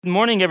Good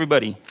morning,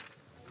 everybody.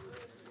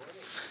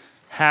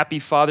 Happy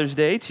Father's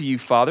Day to you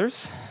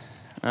fathers.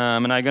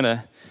 And I'm going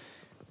to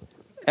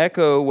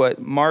echo what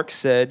Mark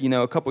said. You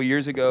know, a couple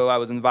years ago, I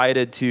was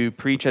invited to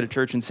preach at a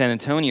church in San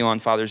Antonio on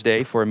Father's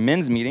Day for a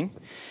men's meeting.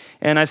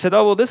 And I said,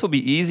 oh, well, this will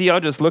be easy. I'll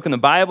just look in the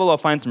Bible. I'll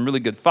find some really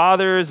good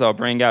fathers. I'll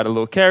bring out a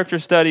little character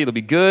study. It'll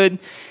be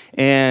good.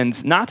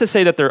 And not to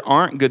say that there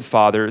aren't good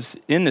fathers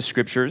in the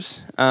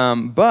scriptures,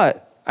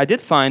 but I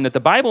did find that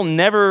the Bible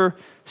never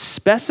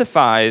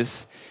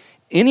specifies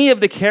any of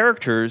the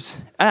characters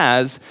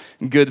as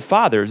good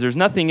fathers. There's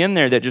nothing in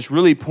there that just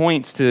really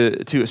points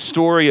to a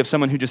story of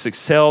someone who just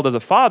excelled as a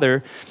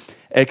father,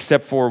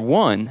 except for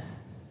one.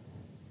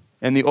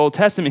 In the Old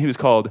Testament, he was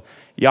called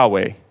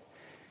Yahweh.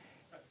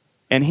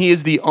 And he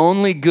is the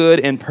only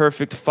good and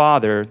perfect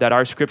father that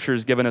our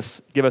scriptures give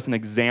us an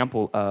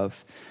example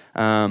of.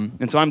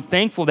 And so I'm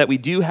thankful that we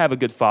do have a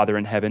good father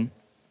in heaven,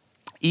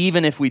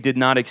 even if we did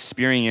not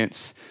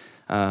experience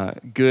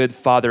good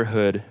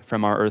fatherhood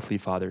from our earthly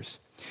fathers.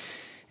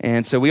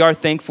 And so we are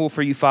thankful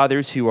for you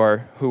fathers who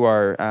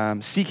are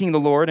seeking the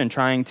Lord and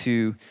trying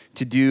to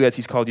do as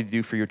he's called you to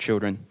do for your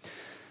children.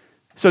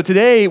 So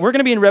today we're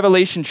going to be in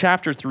Revelation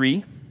chapter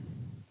 3,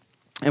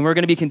 and we're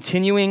going to be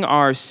continuing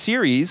our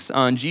series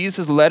on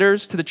Jesus'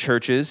 letters to the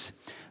churches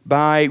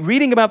by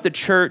reading about the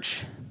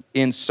church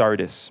in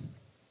Sardis.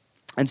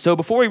 And so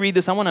before we read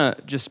this, I want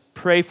to just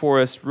pray for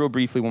us real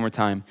briefly one more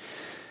time.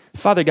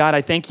 Father God,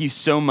 I thank you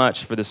so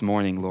much for this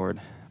morning,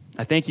 Lord.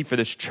 I thank you for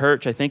this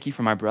church. I thank you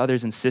for my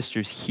brothers and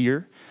sisters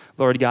here,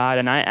 Lord God,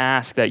 and I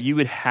ask that you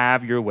would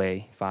have your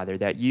way, Father,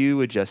 that you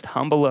would just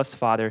humble us,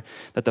 Father,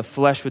 that the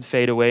flesh would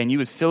fade away and you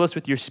would fill us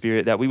with your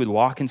spirit, that we would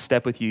walk in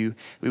step with you,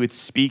 we would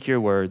speak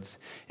your words.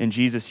 And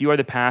Jesus, you are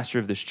the pastor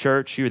of this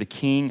church, you are the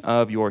king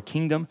of your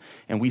kingdom,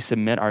 and we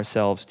submit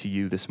ourselves to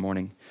you this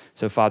morning.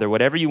 So, Father,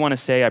 whatever you want to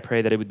say, I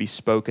pray that it would be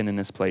spoken in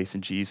this place.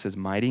 In Jesus'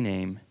 mighty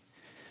name,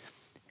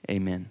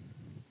 amen.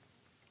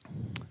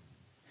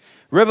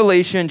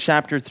 Revelation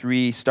chapter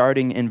 3,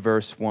 starting in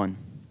verse 1.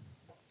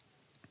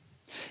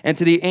 And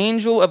to the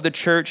angel of the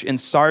church in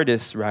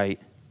Sardis write,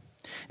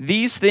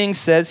 these things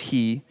says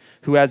he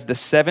who has the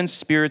 7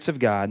 spirits of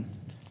God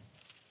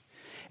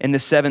and the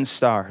 7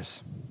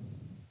 stars.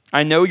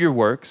 I know your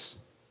works,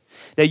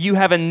 that you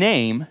have a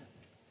name,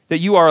 that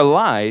you are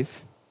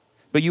alive,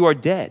 but you are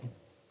dead.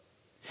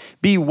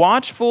 Be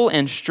watchful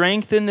and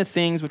strengthen the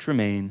things which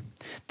remain,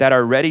 that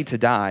are ready to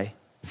die,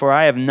 for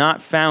I have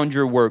not found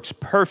your works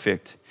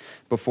perfect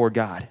before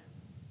God.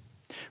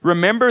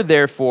 Remember,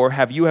 therefore,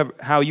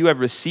 how you have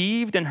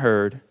received and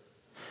heard.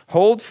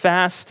 Hold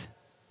fast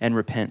and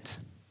repent.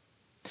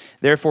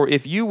 Therefore,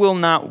 if you will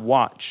not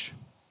watch,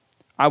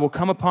 I will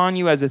come upon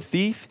you as a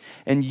thief,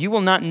 and you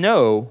will not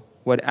know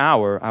what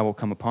hour I will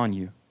come upon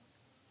you.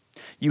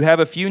 You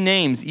have a few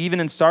names, even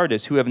in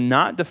Sardis, who have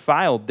not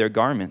defiled their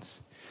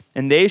garments,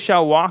 and they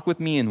shall walk with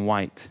me in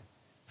white,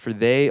 for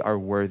they are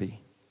worthy.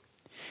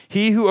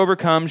 He who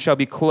overcomes shall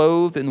be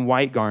clothed in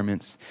white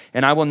garments,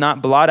 and I will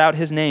not blot out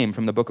his name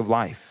from the book of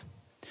life.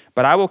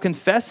 But I will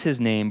confess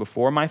his name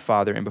before my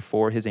Father and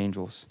before his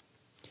angels.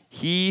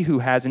 He who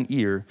has an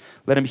ear,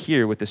 let him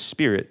hear what the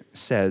Spirit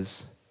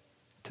says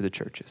to the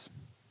churches.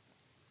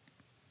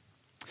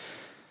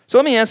 So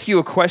let me ask you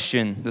a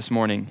question this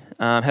morning.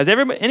 Has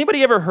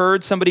anybody ever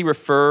heard somebody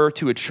refer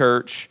to a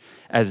church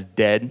as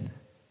dead?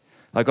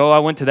 Like, oh, I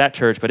went to that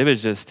church, but it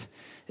was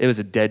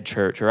a dead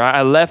church. Or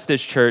I left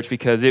this church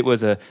because it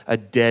was a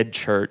dead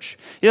church.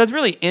 You know, it's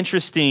really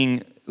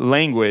interesting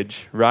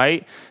language,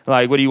 right?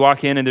 Like, what do you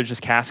walk in and there's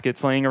just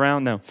caskets laying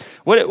around? No.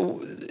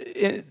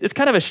 It's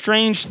kind of a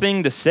strange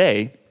thing to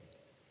say.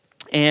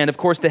 And of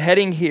course, the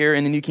heading here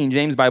in the New King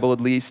James Bible,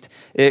 at least,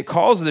 it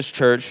calls this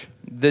church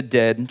the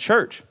dead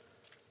church.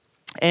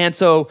 And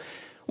so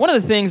one of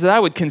the things that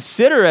I would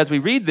consider as we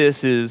read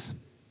this is,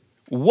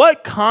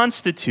 what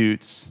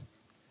constitutes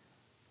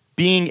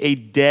being a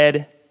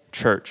dead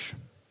church?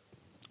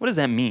 What does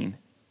that mean?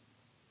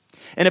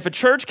 And if a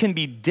church can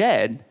be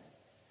dead,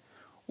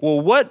 well,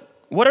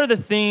 what are the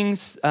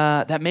things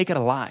that make it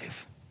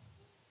alive,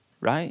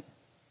 right?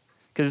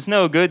 Because it's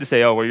no good to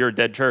say, oh, well, you're a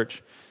dead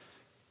church.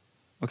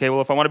 Okay,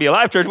 well, if I want to be a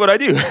live church, what do I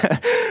do?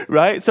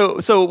 Right?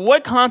 So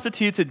what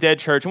constitutes a dead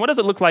church, and what does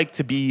it look like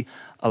to be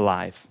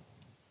alive?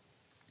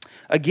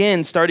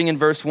 Again, starting in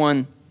verse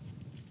 1,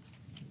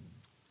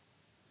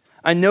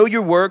 I know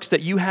your works,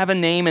 that you have a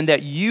name and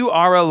that you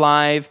are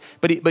alive.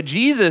 But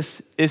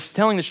Jesus is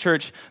telling this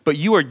church, but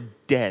you are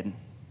dead.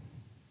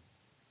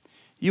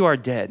 You are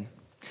dead.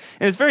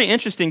 And it's very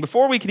interesting.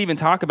 Before we could even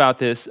talk about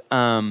this,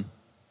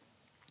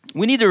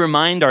 we need to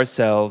remind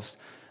ourselves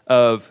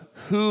of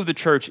who the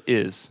church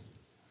is,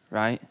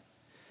 right?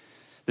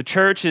 The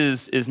church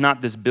is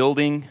not this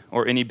building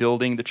or any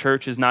building. The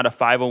church is not a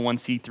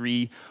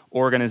 501c3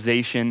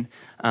 organization.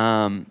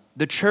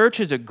 The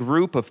church is a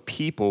group of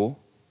people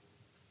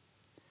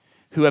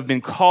who have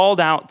been called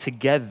out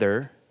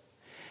together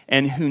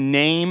and who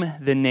name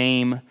the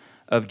name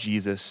of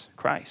Jesus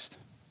Christ.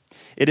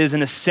 It is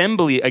an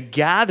assembly, a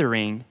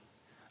gathering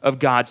of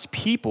God's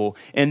people.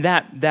 And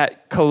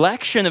that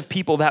collection of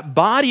people, that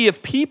body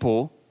of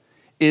people,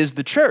 is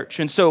the church.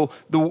 And so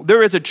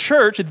there is a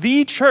church,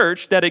 the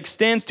church, that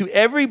extends to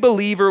every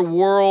believer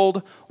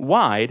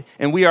worldwide,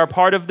 and we are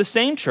part of the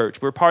same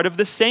church. We're part of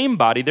the same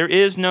body. There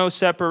is no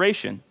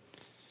separation.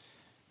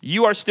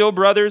 You are still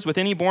brothers with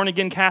any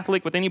born-again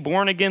Catholic, with any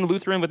born-again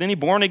Lutheran, with any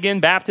born-again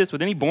Baptist,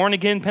 with any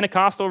born-again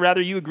Pentecostal,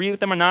 rather you agree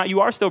with them or not, you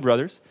are still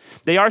brothers.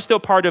 They are still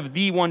part of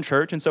the one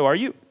church, and so are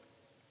you.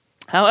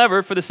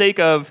 However, for the sake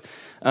of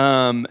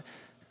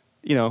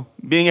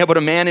being able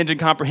to manage and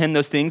comprehend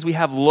those things, we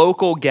have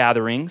local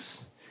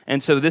gatherings.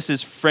 And so this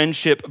is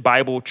Friendship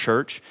Bible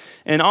Church.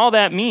 And all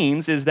that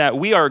means is that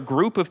we are a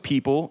group of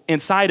people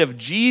inside of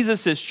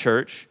Jesus'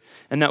 church,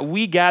 and that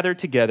we gather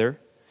together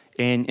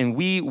and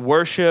we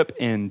worship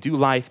and do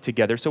life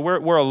together. So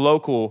we're a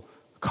local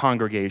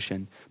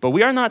congregation, but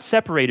we are not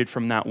separated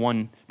from that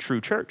one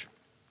true church.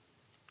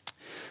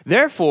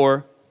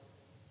 Therefore,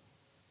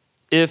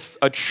 if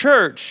a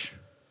church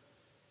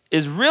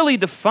is really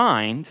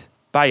defined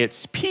by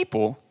its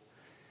people,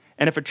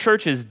 and if a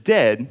church is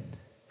dead,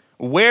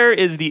 where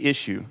is the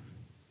issue?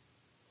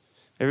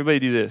 Everybody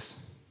do this.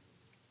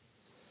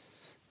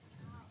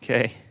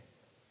 Okay.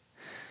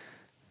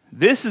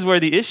 This is where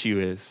the issue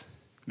is,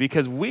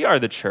 because we are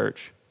the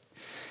church.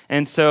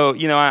 And so,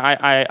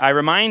 I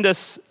remind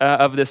us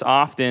of this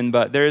often,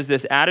 but there's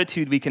this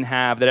attitude we can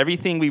have that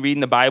everything we read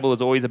in the Bible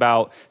is always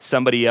about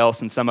somebody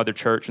else and some other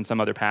church and some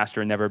other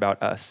pastor and never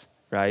about us,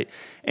 right?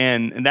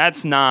 And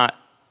that's not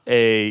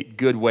a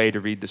good way to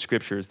read the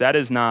scriptures. That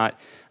does not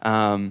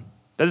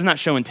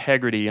show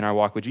integrity in our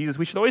walk with Jesus.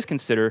 We should always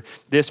consider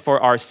this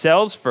for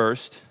ourselves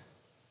first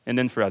and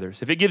then for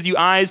others. If it gives you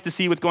eyes to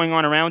see what's going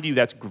on around you,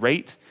 that's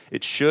great.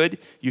 It should.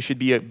 You should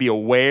be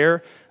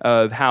aware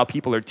of how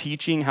people are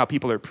teaching, how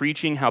people are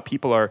preaching, how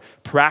people are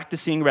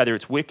practicing, whether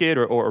it's wicked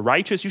or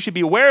righteous. You should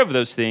be aware of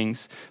those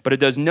things, but it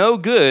does no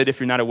good if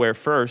you're not aware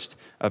first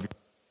of.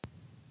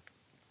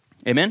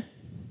 Amen?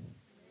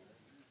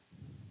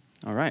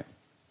 All right.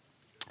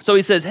 So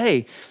he says,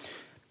 hey,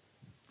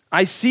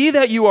 I see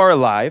that you are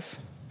alive,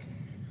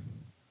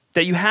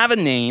 that you have a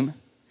name,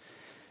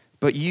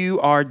 but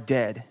you are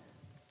dead.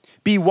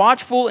 Be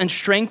watchful and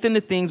strengthen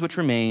the things which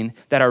remain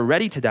that are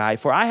ready to die,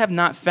 for I have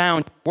not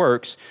found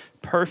works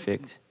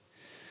perfect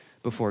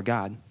before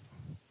God.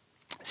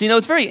 So,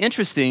 it's very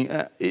interesting.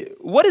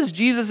 What is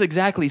Jesus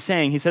exactly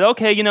saying? He said,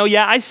 okay,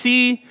 I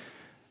see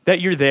that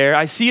you're there.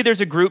 I see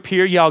there's a group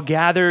here. Y'all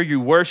gather, you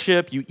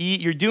worship, you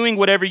eat, you're doing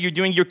whatever you're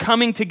doing. You're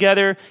coming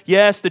together.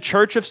 Yes, the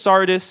church of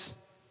Sardis.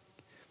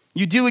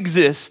 You do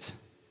exist,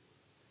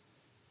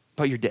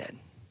 but you're dead.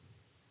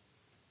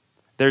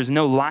 There's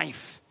no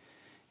life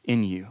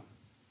in you.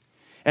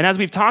 And as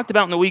we've talked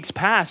about in the weeks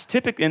past,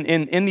 typically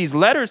in these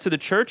letters to the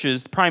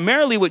churches,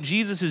 primarily what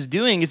Jesus is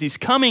doing is he's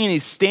coming and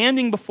he's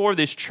standing before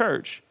this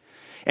church,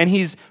 and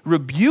he's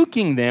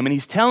rebuking them, and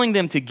he's telling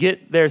them to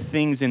get their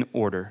things in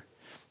order.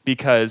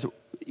 Because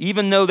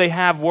even though they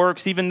have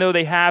works, even though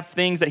they have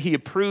things that he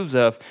approves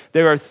of,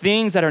 there are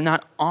things that are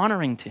not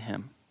honoring to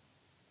him.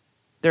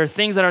 There are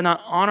things that are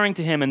not honoring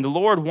to him, and the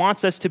Lord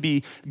wants us to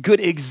be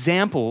good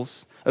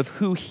examples of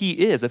who he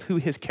is, of who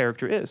his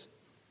character is.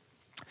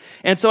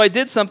 And so I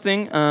did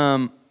something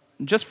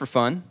just for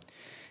fun,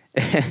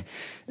 and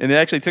it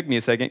actually took me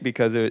a second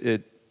because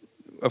it,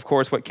 of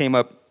course, what came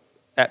up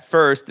at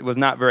first was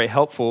not very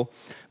helpful,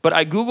 but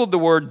I Googled the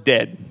word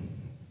dead.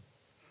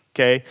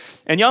 Okay,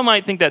 and y'all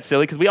might think that's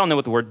silly because we all know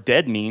what the word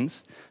dead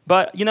means.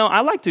 But, I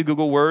like to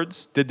Google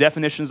words, the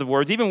definitions of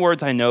words, even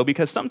words I know,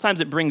 because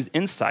sometimes it brings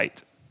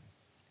insight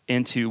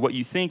into what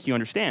you think you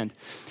understand.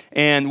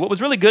 And what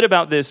was really good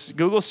about this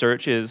Google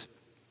search is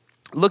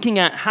looking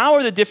at how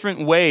are the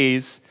different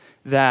ways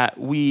that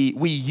we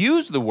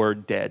use the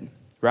word dead,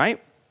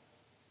 right?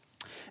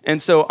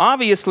 And so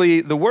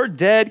obviously the word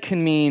dead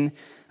can mean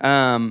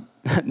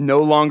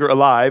no longer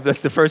alive.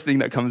 That's the first thing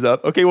that comes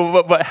up. Okay,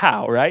 well, but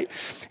how, right?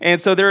 And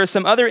so there are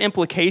some other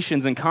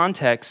implications and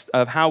context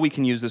of how we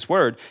can use this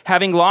word.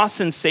 Having lost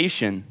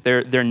sensation,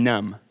 they're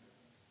numb.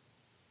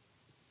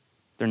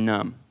 They're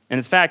numb. And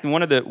in fact,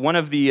 one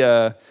of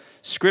the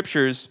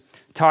scriptures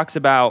talks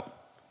about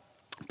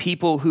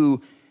people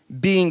who,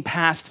 being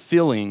past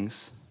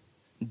feelings,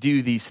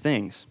 do these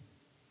things.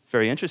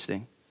 Very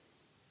interesting.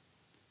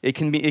 It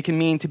can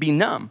mean to be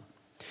numb.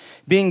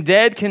 Being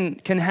dead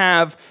can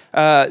have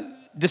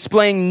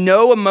displaying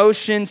no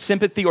emotion,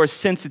 sympathy, or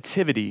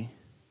sensitivity,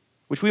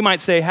 which we might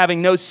say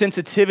having no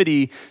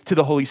sensitivity to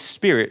the Holy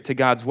Spirit, to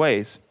God's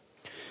ways.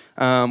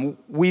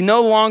 We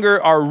no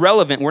longer are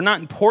relevant. We're not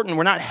important.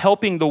 We're not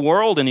helping the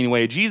world in any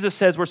way. Jesus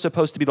says we're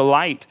supposed to be the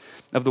light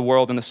of the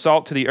world and the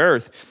salt to the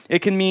earth. It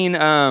can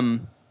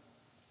mean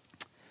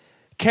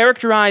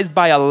characterized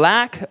by a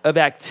lack of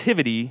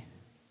activity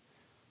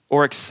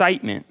or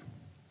excitement.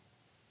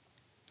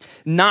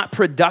 Not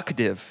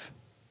productive.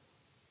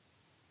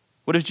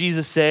 What does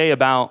Jesus say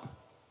about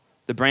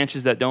the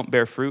branches that don't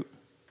bear fruit?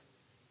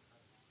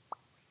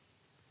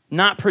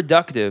 Not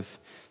productive.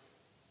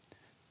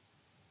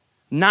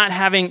 Not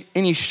having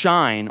any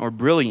shine or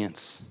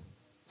brilliance.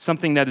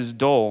 Something that is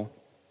dull.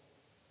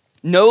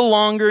 No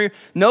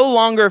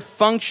longer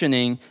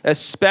functioning,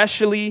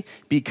 especially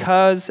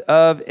because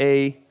of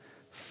a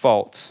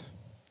fault,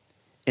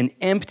 and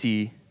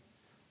empty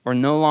or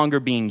no longer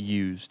being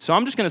used. So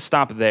I'm just going to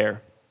stop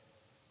there.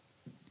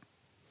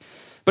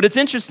 But it's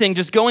interesting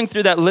just going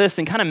through that list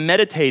and kind of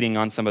meditating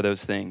on some of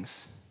those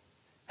things.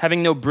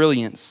 Having no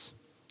brilliance,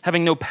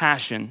 having no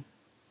passion,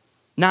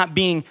 not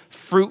being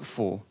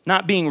fruitful,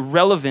 not being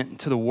relevant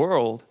to the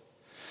world.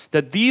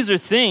 That these are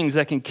things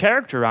that can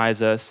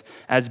characterize us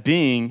as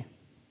being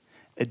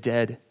a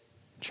dead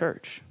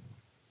church.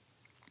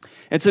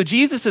 And so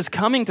Jesus is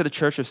coming to the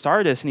church of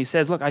Sardis and he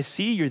says, look, I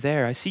see you're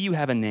there. I see you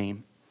have a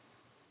name,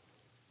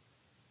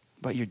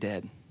 but you're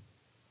dead.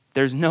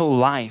 There's no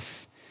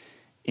life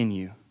in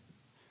you.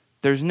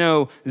 There's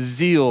no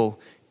zeal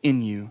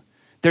in you.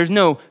 There's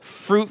no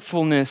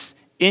fruitfulness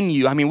in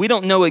you. I mean, we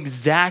don't know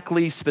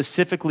exactly,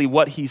 specifically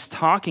what he's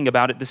talking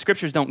about. The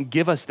scriptures don't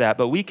give us that,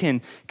 but we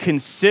can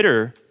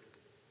consider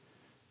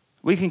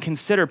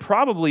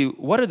probably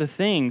what are the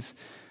things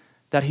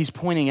that he's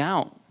pointing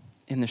out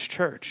in this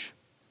church.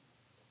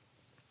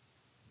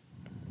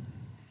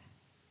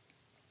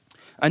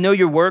 I know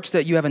your works,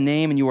 that you have a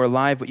name and you are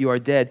alive, but you are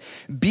dead.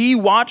 Be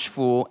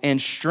watchful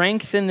and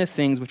strengthen the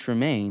things which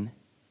remain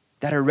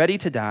that are ready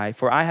to die,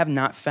 for I have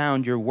not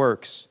found your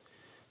works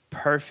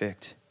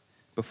perfect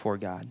before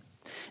God.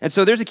 And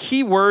so there's a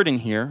key word in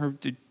here,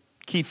 or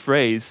key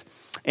phrase,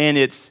 and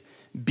it's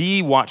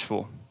be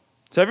watchful.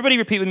 So everybody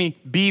repeat with me,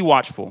 be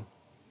watchful.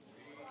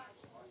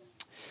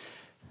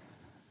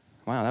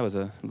 Wow, that was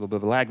a little bit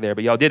of a lag there,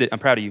 but y'all did it. I'm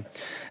proud of you.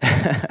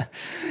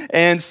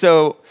 And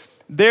so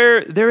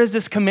there is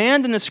this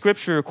command in the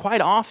scripture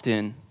quite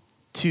often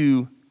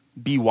to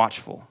be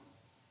watchful,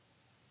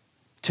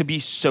 to be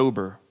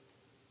sober,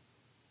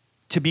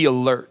 to be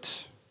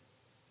alert,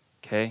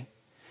 okay?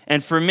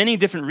 And for many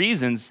different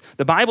reasons,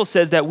 the Bible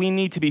says that we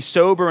need to be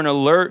sober and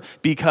alert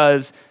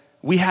because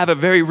we have a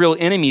very real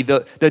enemy,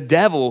 the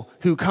devil,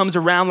 who comes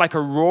around like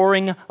a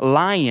roaring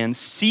lion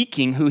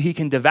seeking who he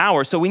can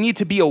devour. So we need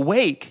to be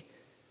awake.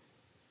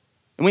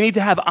 And we need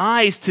to have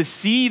eyes to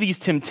see these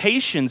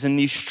temptations and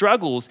these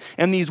struggles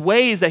and these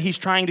ways that he's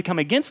trying to come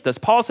against us.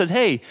 Paul says,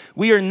 hey,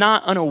 we are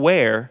not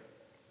unaware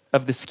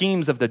of the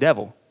schemes of the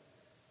devil.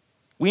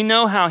 We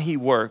know how he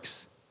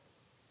works.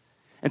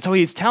 And so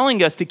he's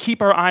telling us to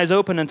keep our eyes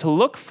open and to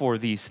look for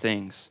these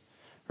things,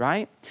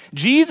 right?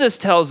 Jesus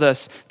tells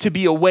us to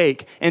be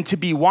awake and to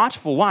be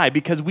watchful. Why?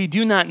 Because we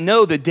do not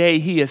know the day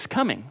he is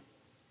coming.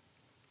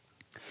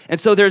 And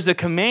so there's a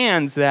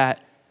command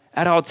that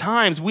at all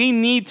times we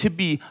need to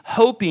be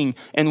hoping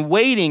and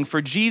waiting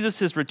for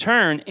Jesus'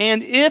 return.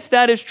 And if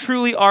that is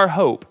truly our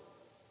hope,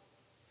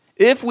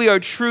 if we are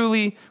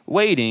truly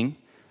waiting,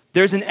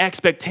 there's an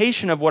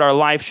expectation of what our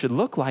life should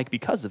look like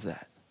because of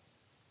that.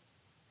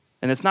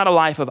 And it's not a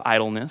life of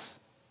idleness.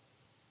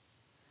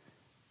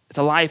 It's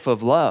a life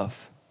of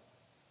love.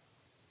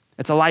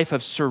 It's a life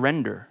of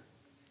surrender.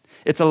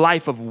 It's a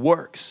life of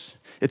works.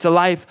 It's a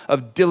life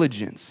of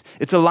diligence.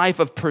 It's a life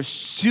of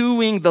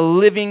pursuing the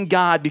living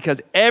God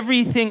because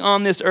everything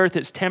on this earth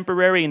is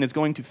temporary and is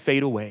going to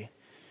fade away.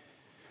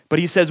 But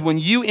he says, when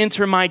you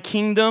enter my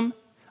kingdom,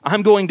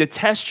 I'm going to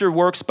test your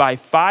works by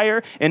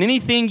fire, and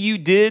anything you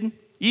did,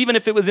 even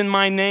if it was in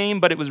my name,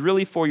 but it was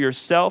really for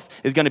yourself,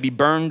 is going to be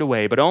burned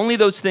away. But only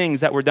those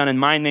things that were done in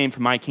my name for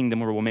my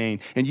kingdom will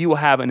remain, and you will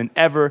have an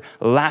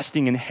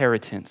everlasting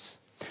inheritance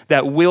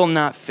that will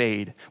not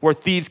fade, where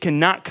thieves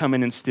cannot come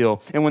in and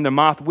steal, and when the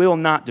moth will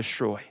not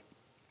destroy.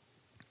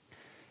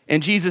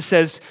 And Jesus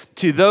says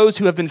to those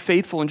who have been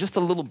faithful in just a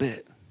little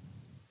bit,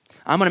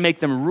 I'm going to make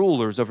them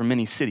rulers over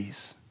many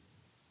cities.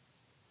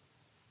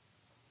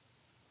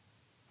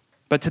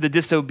 But to the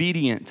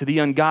disobedient, to the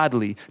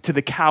ungodly, to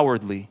the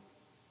cowardly,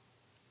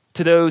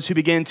 to those who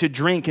begin to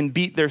drink and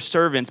beat their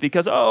servants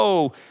because,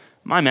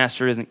 my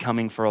master isn't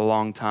coming for a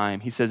long time.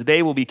 He says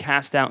they will be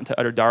cast out into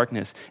utter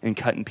darkness and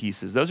cut in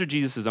pieces. Those are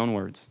Jesus' own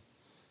words.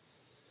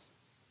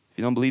 If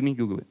you don't believe me,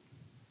 Google it.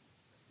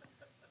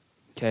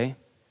 Okay?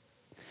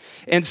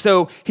 And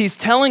so he's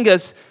telling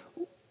us,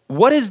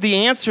 what is the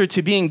answer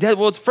to being dead?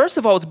 Well, first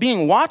of all, it's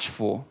being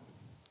watchful.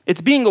 It's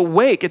being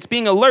awake. It's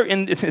being alert.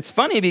 And it's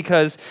funny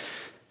because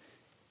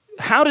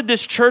how did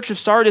this church of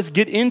Sardis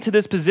get into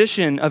this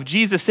position of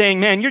Jesus saying,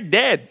 man, you're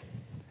dead.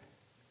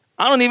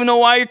 I don't even know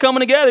why you're coming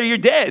together. You're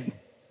dead.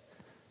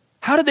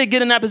 How did they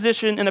get in that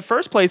position in the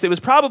first place? It was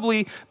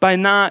probably by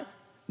not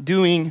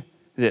doing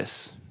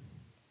this.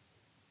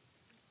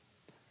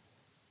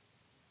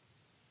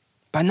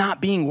 By not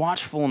being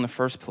watchful in the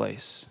first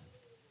place.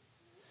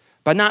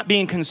 By not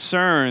being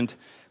concerned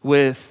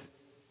with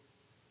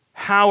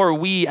how are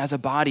we as a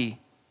body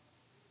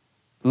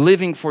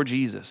living for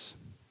Jesus.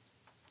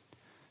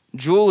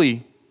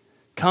 Julie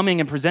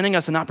coming and presenting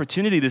us an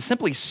opportunity to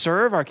simply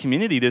serve our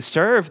community, to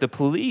serve the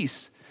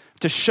police,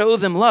 to show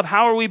them love.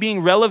 How are we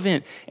being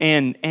relevant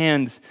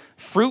and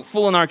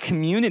fruitful in our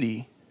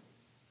community?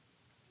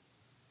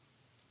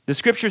 The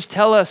scriptures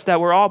tell us that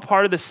we're all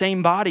part of the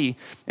same body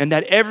and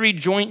that every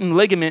joint and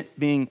ligament,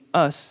 being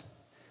us,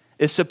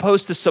 is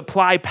supposed to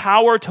supply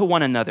power to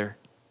one another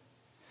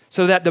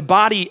so that the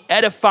body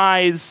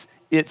edifies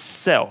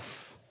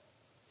itself.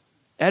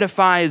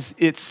 Edifies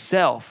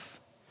itself.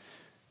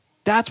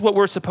 That's what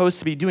we're supposed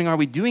to be doing. Are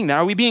we doing that?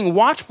 Are we being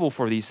watchful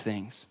for these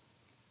things?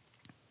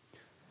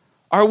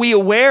 Are we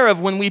aware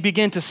of when we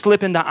begin to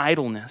slip into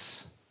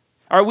idleness?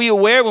 Are we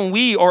aware when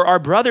we or our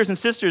brothers and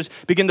sisters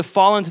begin to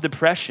fall into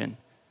depression?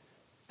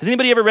 Has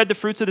anybody ever read The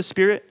Fruits of the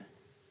Spirit?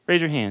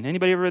 Raise your hand.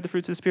 Anybody ever read The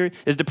Fruits of the Spirit?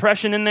 Is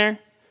depression in there?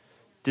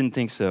 Didn't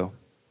think so.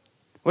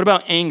 What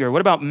about anger?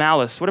 What about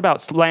malice? What about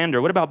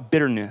slander? What about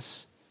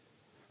bitterness?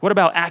 What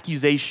about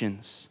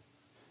accusations?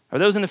 Are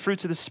those in the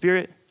fruits of the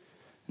Spirit?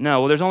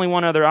 No. Well, there's only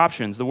one other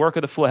option. It's the work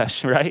of the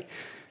flesh, right?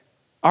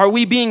 Are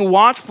we being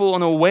watchful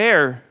and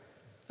aware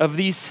of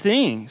these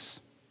things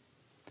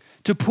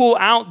to pull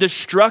out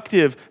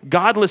destructive,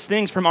 godless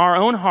things from our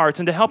own hearts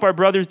and to help our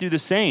brothers do the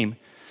same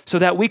so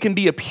that we can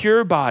be a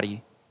pure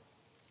body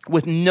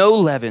with no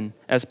leaven,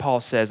 as Paul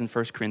says in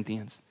 1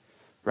 Corinthians,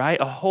 right?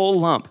 A whole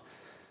lump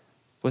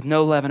with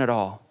no leaven at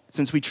all,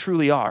 since we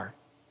truly are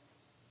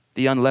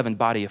the unleavened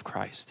body of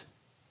Christ.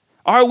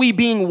 Are we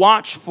being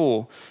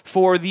watchful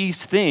for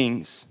these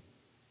things?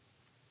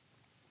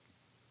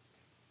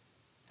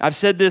 I've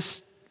said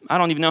this, I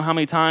don't even know how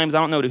many times, I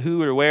don't know to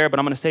who or where, but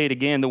I'm going to say it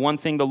again. The one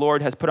thing the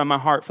Lord has put on my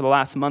heart for the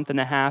last month and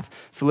a half,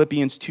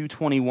 Philippians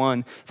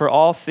 2:21, for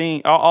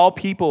all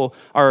people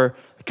are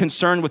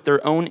concerned with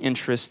their own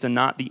interests and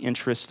not the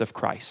interests of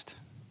Christ.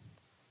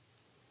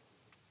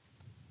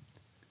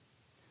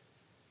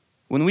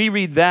 When we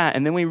read that,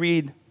 and then we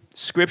read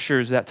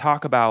scriptures that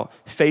talk about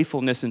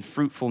faithfulness and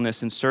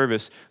fruitfulness and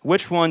service,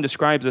 which one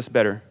describes us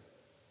better?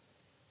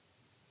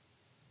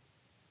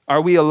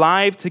 Are we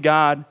alive to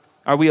God?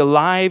 Are we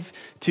alive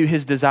to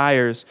his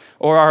desires?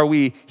 Or are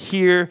we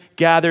here,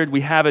 gathered, we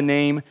have a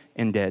name,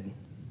 and dead?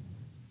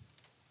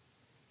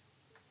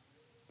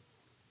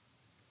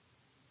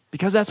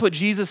 Because that's what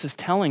Jesus is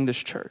telling this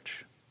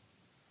church.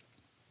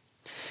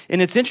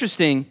 And it's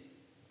interesting.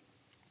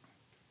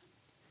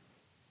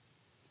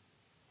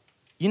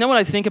 You know what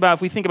I think about?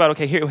 If we think about,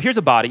 okay, here's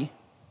a body.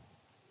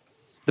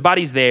 The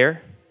body's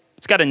there.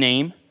 It's got a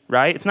name,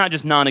 right? It's not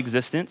just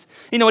non-existent.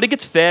 You know what? It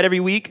gets fed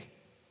every week.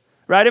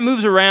 Right? It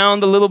moves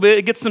around a little bit.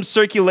 It gets some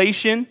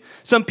circulation.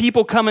 Some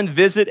people come and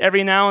visit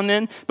every now and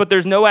then, but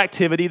there's no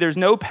activity, there's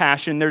no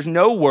passion, there's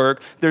no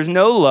work, there's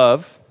no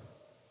love,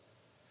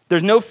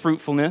 there's no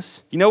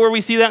fruitfulness. You know where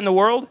we see that in the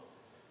world?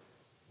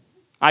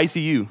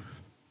 ICU,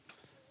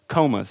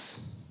 comas.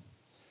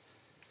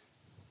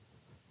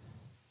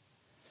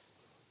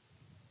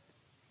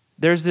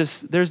 There's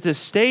this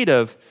state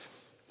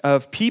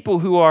of people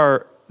who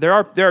are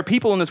There are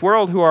people in this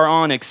world who are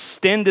on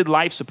extended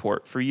life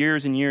support for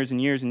years and years and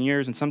years and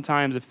years, and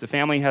sometimes if the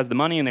family has the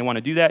money and they want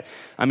to do that,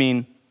 I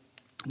mean,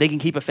 they can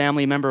keep a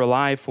family member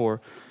alive for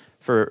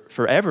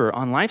forever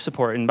on life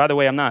support. And by the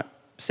way, I'm not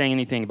saying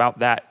anything about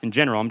that in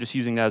general. I'm just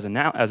using that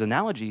as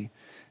analogy.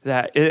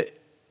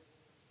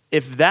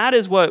 If that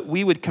is what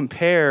we would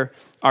compare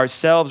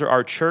ourselves or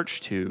our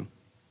church to,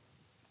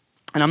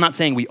 and I'm not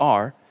saying we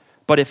are,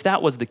 but if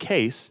that was the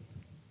case,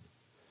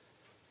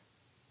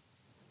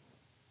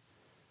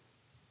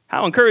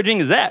 how encouraging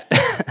is that?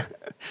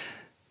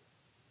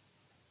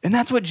 And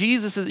that's what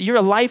Jesus is. You're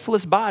a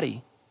lifeless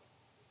body.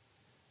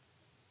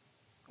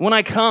 When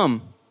I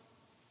come,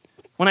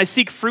 when I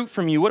seek fruit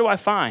from you, what do I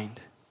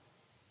find?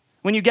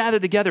 When you gather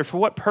together, for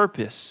what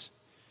purpose?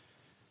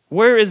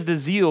 Where is the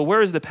zeal?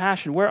 Where is the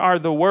passion? Where are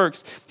the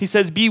works? He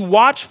says, be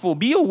watchful,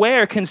 be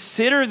aware,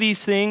 consider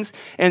these things,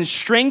 and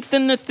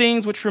strengthen the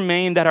things which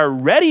remain that are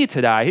ready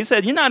to die. He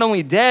said, you're not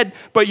only dead,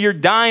 but you're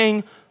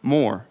dying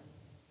more.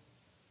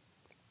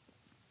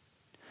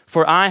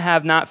 For I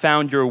have not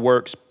found your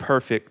works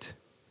perfect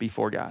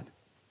before God.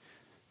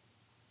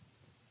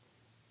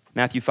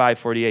 Matthew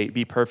 5:48,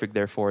 be perfect,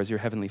 therefore, as your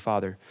heavenly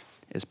Father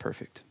is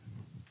perfect.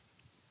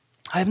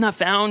 I have not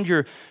found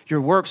your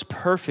works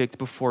perfect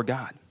before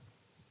God.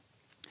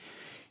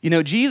 You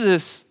know,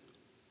 Jesus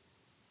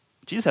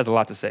has a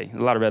lot to say,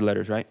 a lot of red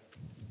letters, right?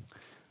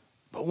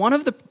 But one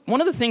of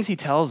the things he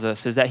tells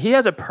us is that he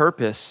has a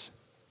purpose.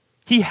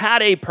 He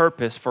had a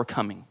purpose for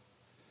coming.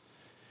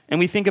 And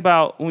when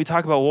we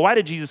talk about, well, why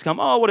did Jesus come?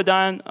 Oh, what a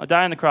die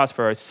on the cross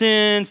for our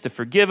sins, to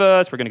forgive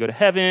us. We're going to go to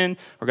heaven.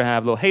 We're going to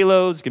have little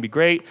halos. It's going to be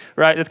great,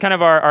 right? That's kind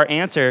of our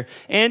answer.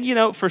 And, you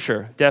know, for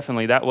sure,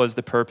 definitely, that was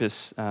the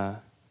purpose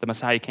the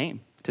Messiah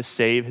came, to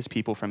save his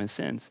people from his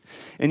sins.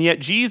 And yet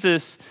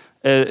Jesus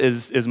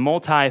is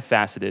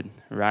multifaceted,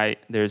 right?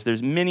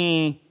 There's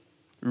many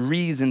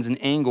reasons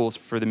and angles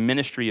for the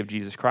ministry of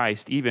Jesus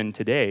Christ, even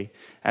today,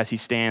 as he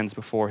stands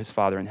before his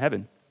Father in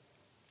heaven.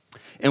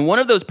 And one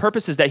of those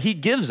purposes that he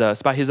gives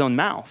us by his own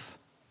mouth,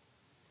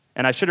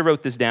 and I should have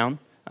wrote this down.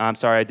 I'm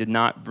sorry, I did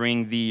not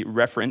bring the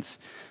reference.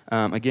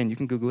 Again, you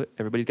can Google it.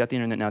 Everybody's got the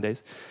internet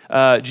nowadays.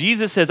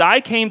 Jesus says, I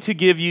came to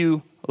give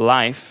you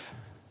life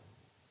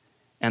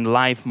and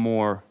life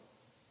more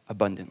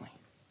abundantly.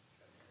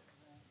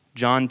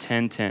 John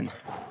 10:10.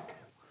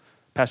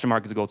 Pastor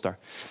Mark is a gold star.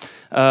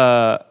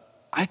 John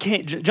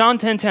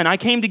 10:10, I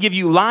came to give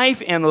you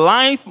life and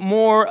life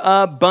more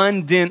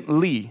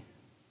abundantly.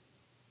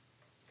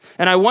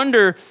 And I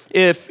wonder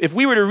if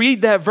we were to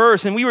read that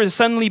verse and we were to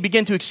suddenly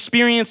begin to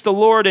experience the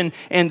Lord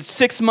and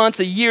 6 months,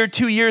 a year,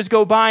 2 years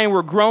go by and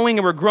we're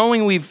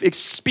growing, we've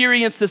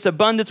experienced this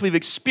abundance, we've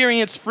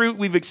experienced fruit,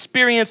 we've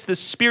experienced the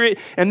Spirit,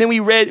 and then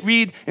we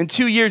read in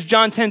 2 years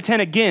John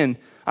 10:10 again,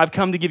 I've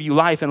come to give you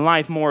life and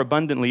life more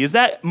abundantly. Is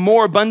that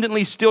more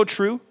abundantly still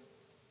true?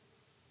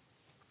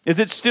 Is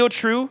it still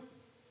true?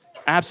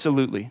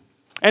 Absolutely.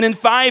 And in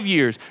 5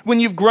 years, when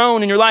you've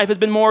grown and your life has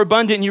been more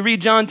abundant and you read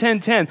John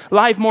 10:10,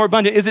 life more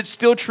abundant, is it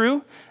still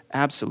true?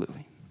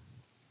 Absolutely.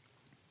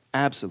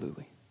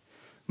 Absolutely.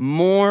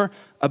 More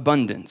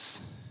abundance.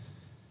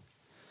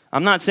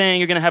 I'm not saying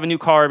you're going to have a new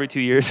car every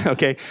 2 years,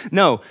 okay?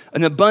 No,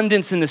 an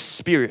abundance in the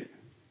Spirit.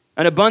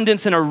 An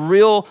abundance in a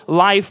real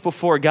life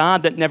before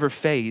God that never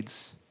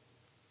fades.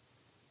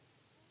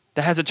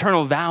 That has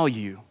eternal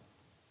value.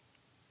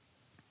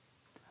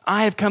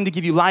 I have come to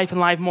give you life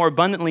and life more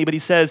abundantly, but he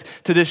says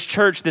to this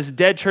church, this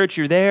dead church,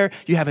 you're there,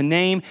 you have a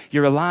name,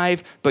 you're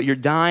alive, but you're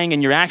dying,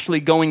 and you're actually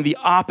going the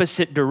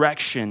opposite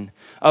direction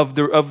of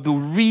the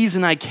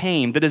reason I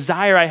came, the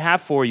desire I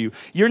have for you.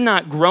 You're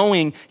not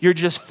growing, you're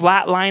just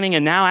flatlining,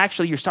 and now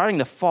actually you're starting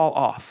to fall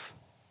off.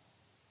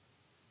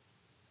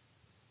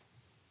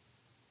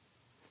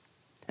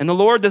 And the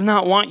Lord does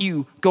not want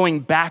you going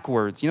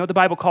backwards. You know what the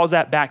Bible calls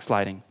that?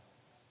 Backsliding.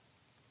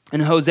 In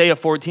Hosea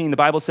 14, the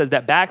Bible says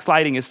that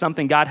backsliding is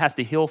something God has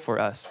to heal for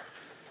us. I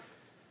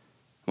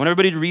want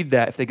everybody to read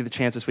that if they get the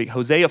chance this week.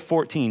 Hosea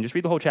 14, just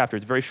read the whole chapter.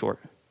 It's very short.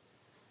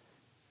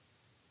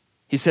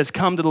 He says,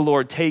 come to the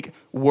Lord, take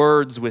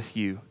words with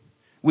you.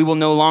 We will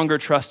no longer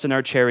trust in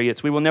our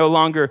chariots. We will no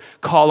longer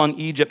call on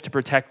Egypt to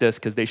protect us,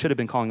 because they should have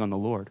been calling on the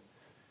Lord.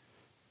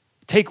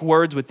 Take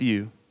words with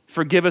you.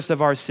 Forgive us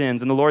of our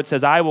sins. And the Lord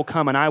says, I will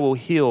come and I will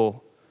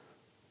heal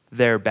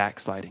their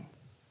backsliding.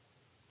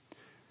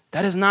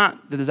 That is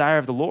not the desire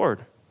of the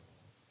Lord.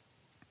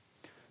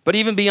 But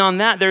even beyond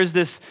that, there's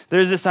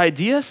this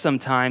idea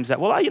sometimes that,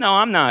 well,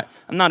 I'm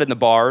not in the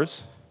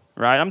bars,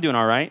 right? I'm doing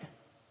all right.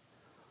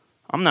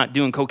 I'm not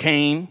doing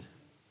cocaine.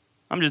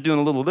 I'm just doing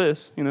a little of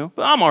this,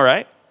 but I'm all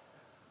right.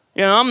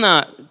 I'm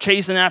not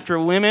chasing after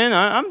women.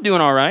 I'm doing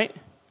all right.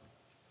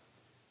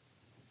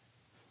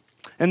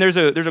 And there's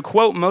a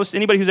quote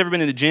anybody who's ever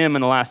been in the gym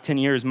in the last 10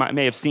 years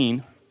may have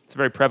seen. It's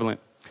very prevalent.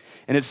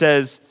 And it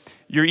says,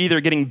 you're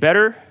either getting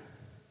better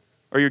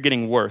or you're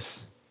getting worse.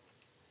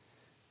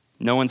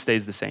 No one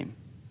stays the same.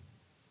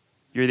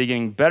 You're either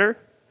getting better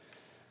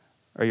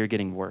or you're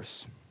getting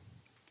worse.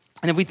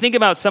 And if we think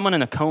about someone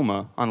in a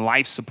coma on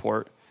life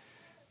support,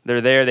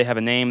 they're there, they have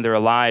a name, they're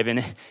alive,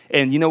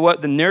 and you know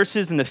what? The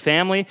nurses and the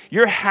family,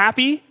 you're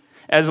happy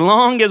as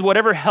long as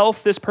whatever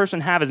health this person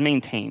has is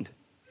maintained.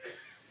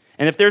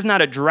 And if there's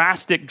not a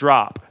drastic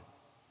drop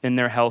in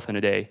their health in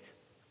a day,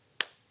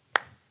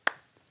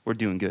 we're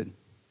doing good.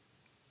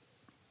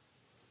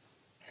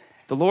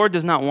 The Lord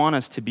does not want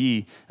us to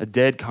be a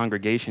dead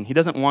congregation. He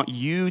doesn't want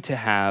you to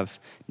have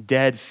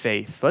dead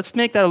faith. Let's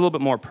make that a little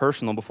bit more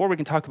personal. Before we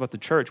can talk about the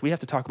church, we have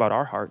to talk about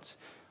our hearts,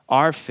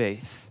 our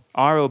faith,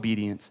 our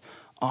obedience,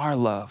 our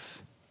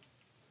love.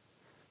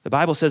 The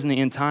Bible says in the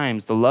end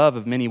times, the love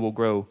of many will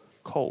grow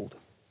cold.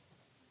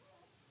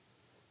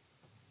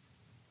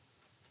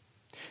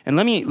 And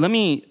let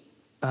me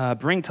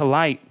bring to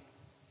light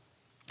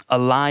a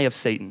lie of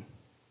Satan.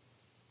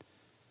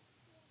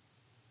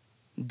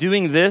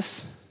 Doing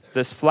this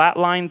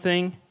flatline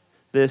thing,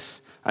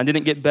 I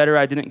didn't get better,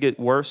 I didn't get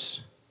worse,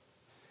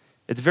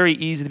 it's very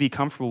easy to be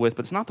comfortable with,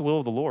 but it's not the will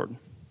of the Lord.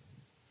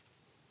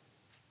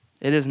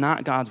 It is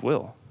not God's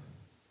will.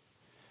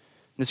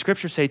 The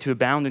scriptures say to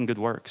abound in good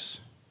works,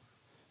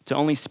 to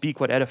only speak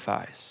what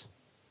edifies,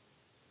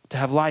 to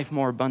have life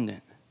more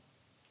abundant,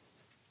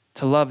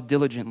 to love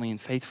diligently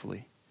and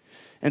faithfully.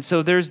 And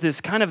so there's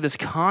this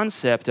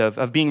concept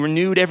of being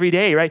renewed every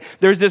day, right?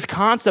 There's this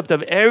concept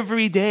of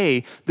every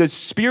day, the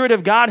Spirit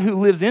of God who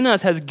lives in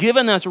us has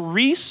given us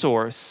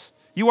resource.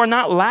 You are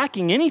not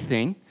lacking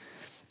anything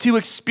to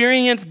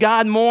experience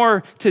God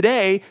more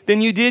today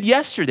than you did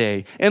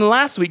yesterday and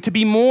last week, to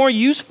be more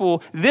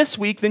useful this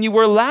week than you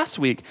were last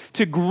week,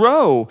 to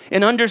grow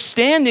in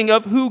understanding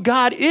of who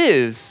God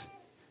is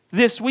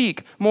this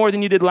week more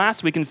than you did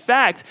last week. In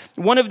fact,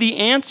 one of the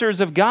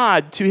answers of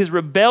God to his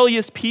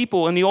rebellious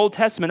people in the Old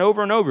Testament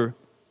over and over,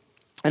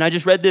 and I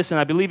just read this, and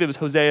I believe it was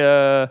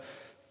Hosea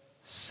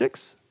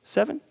 6,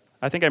 7.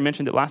 I think I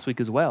mentioned it last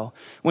week as well.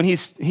 When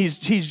he's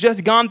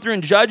just gone through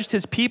and judged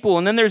his people,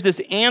 and then there's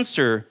this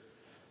answer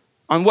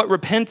on what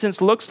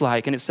repentance looks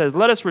like, and it says,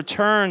 let us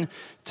return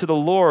to the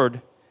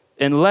Lord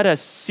and let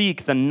us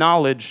seek the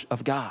knowledge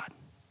of God.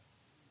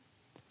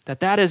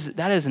 That is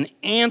an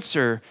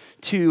answer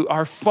to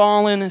our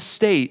fallen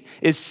state,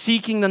 is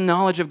seeking the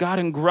knowledge of God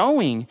and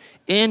growing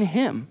in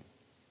him.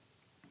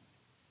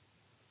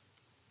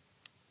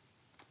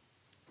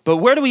 But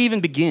where do we even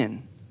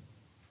begin?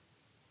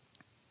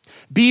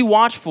 Be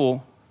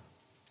watchful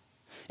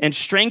and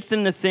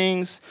strengthen the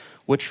things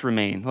which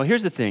remain. Well,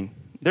 here's the thing.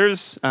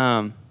 There's,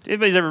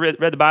 everybody's ever read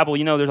the Bible,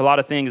 there's a lot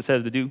of things it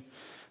says to do,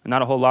 and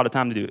not a whole lot of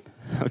time to do it,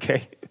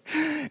 okay?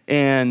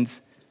 And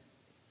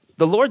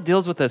the Lord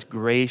deals with us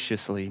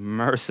graciously,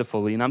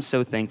 mercifully, and I'm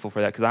so thankful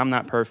for that because I'm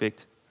not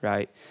perfect,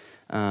 right?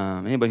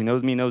 Anybody who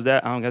knows me knows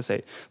that. I don't got to say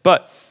it.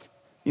 But,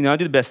 I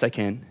do the best I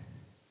can.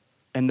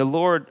 And the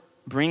Lord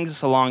brings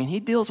us along, and he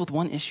deals with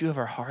one issue of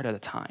our heart at a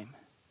time.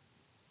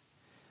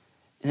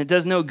 And it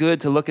does no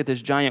good to look at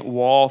this giant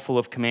wall full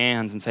of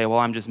commands and say, well,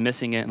 I'm just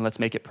missing it, and let's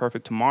make it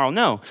perfect tomorrow.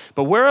 No,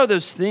 but where are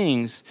those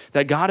things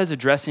that God is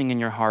addressing in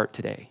your heart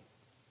today?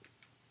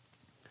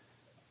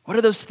 What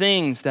are those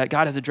things that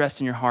God has addressed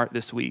in your heart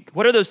this week?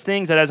 What are those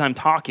things that as I'm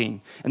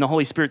talking and the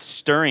Holy Spirit's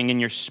stirring in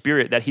your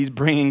spirit that he's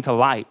bringing to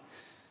light?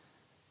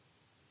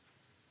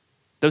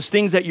 Those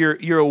things that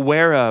you're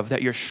aware of,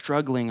 that you're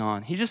struggling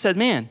on. He just says,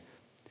 man,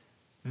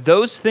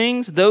 those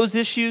things, those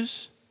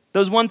issues,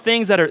 those one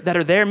things that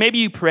are there, maybe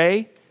you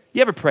pray,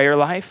 you have a prayer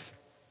life,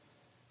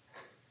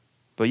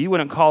 but you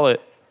wouldn't call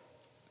it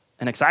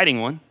an exciting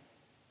one.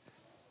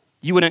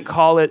 You wouldn't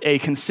call it a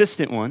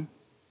consistent one.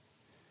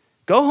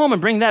 Go home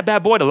and bring that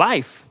bad boy to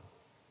life.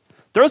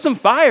 Throw some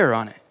fire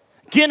on it.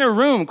 Get in a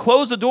room,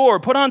 close the door,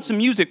 put on some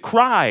music,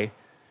 cry,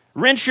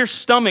 wrench your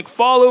stomach,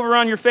 fall over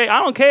on your face.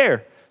 I don't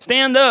care.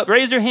 Stand up,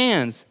 raise your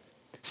hands.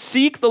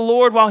 Seek the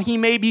Lord while he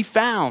may be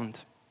found.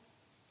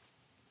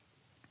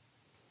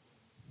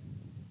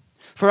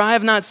 For I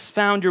have not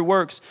found your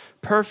works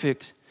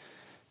perfect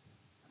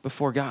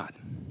before God.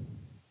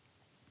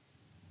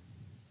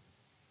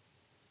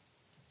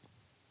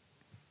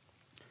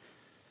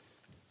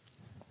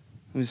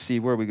 Let me see,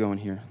 where are we going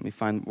here? Let me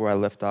find where I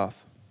left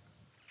off.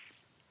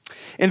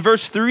 In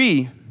verse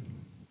 3,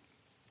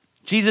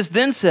 Jesus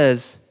then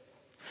says,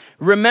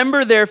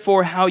 remember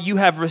therefore how you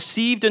have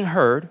received and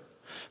heard,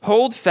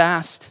 hold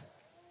fast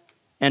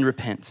and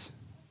repent.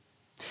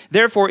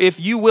 Therefore, if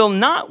you will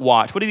not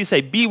watch, what did he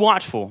say? Be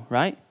watchful,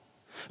 right?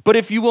 But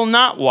if you will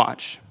not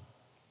watch,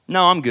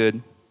 no, I'm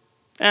good.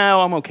 Oh,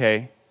 I'm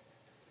okay.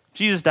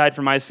 Jesus died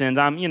for my sins.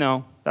 I'm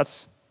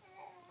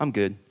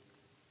good.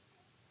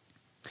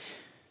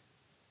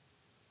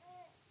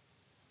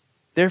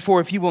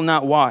 Therefore, if you will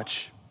not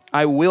watch,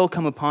 I will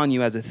come upon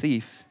you as a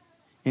thief,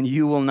 and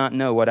you will not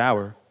know what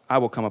hour I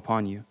will come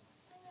upon you.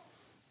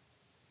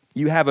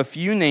 You have a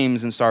few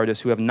names in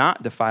Sardis who have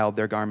not defiled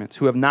their garments,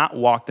 who have not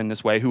walked in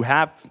this way, who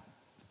have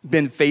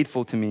been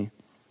faithful to me.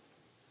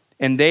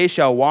 And they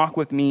shall walk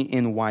with me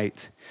in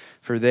white,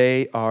 for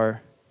they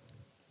are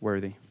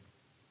worthy.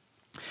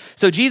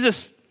 So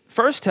Jesus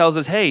first tells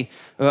us, hey,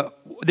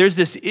 there's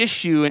this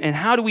issue, and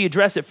how do we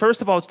address it?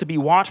 First of all, it's to be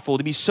watchful,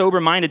 to be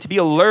sober-minded, to be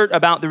alert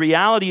about the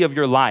reality of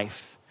your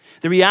life,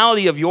 the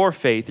reality of your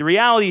faith, the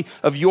reality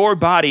of your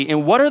body,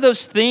 and what are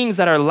those things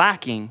that are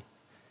lacking?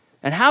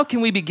 And how can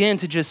we begin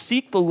to just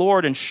seek the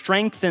Lord and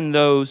strengthen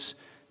those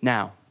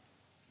now?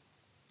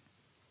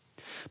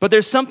 But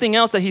there's something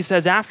else that he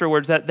says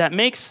afterwards that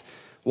makes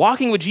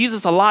walking with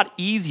Jesus a lot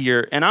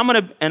easier. And I'm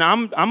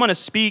gonna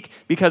speak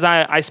because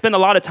I spend a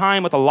lot of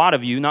time with a lot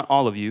of you, not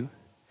all of you.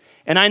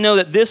 And I know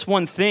that this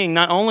one thing,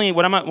 not only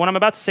what I'm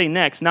about to say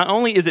next, not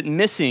only is it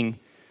missing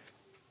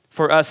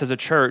for us as a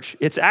church,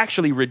 it's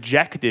actually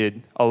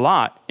rejected a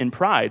lot in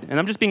pride. And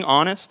I'm just being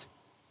honest,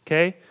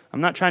 okay?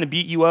 I'm not trying to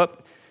beat you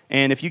up.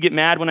 And if you get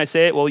mad when I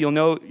say it, well, you'll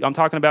know I'm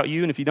talking about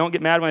you. And if you don't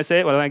get mad when I say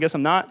it, well, then I guess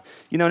I'm not.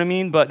 You know what I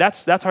mean? But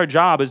that's our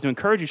job, is to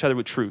encourage each other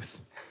with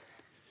truth,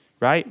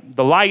 right?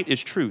 The light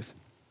is truth.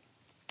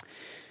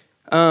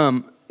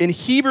 In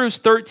Hebrews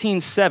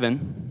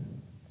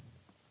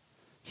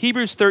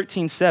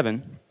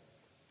 13:7,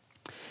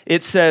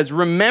 it says,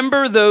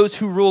 remember those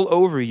who rule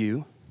over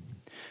you,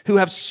 who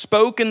have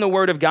spoken the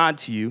word of God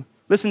to you.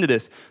 Listen to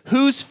this.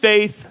 Whose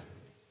faith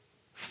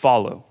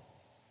follow,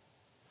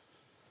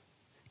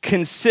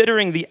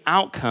 considering the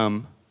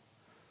outcome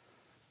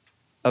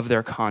of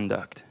their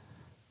conduct.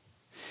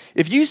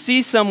 If you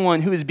see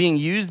someone who is being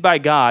used by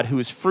God, who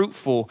is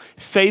fruitful,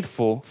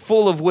 faithful,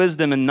 full of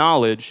wisdom and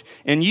knowledge,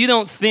 and you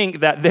don't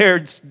think that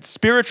their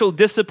spiritual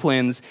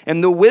disciplines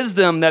and the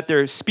wisdom that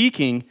they're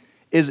speaking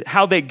is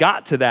how they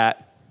got to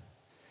that,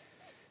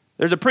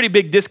 there's a pretty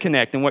big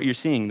disconnect in what you're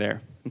seeing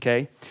there,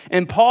 okay?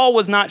 And Paul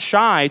was not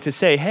shy to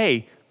say,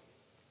 hey,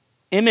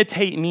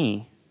 imitate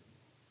me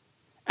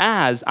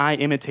as I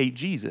imitate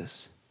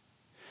Jesus.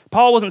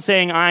 Paul wasn't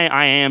saying,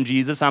 I am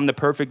Jesus, I'm the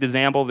perfect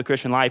example of the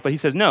Christian life, but he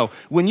says, no,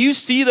 when you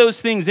see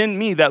those things in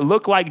me that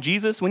look like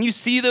Jesus, when you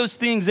see those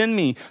things in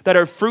me that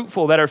are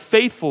fruitful, that are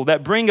faithful,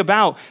 that bring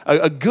about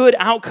a good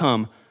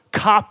outcome,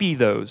 copy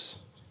those.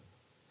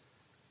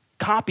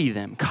 Copy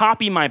them.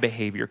 Copy my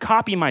behavior.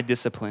 Copy my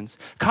disciplines.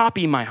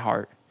 Copy my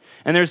heart.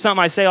 And there's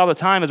something I say all the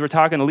time as we're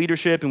talking to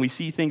leadership and we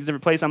see things in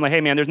different places. I'm like,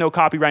 hey man, there's no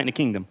copyright in the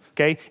kingdom,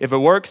 okay? If it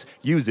works,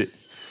 use it,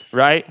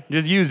 right?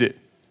 Just use it.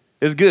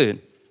 It's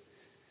good.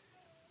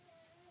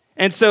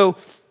 And so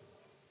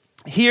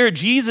here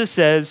Jesus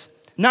says,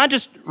 not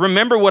just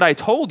remember what I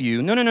told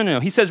you. No.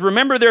 He says,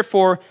 remember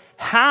therefore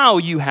how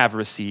you have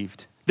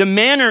received, the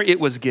manner it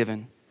was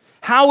given.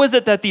 How is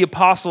it that the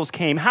apostles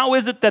came? How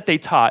is it that they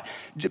taught?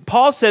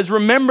 Paul says,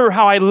 remember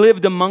how I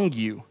lived among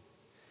you,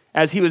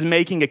 as he was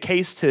making a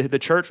case to the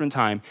church one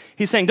time.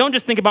 He's saying, don't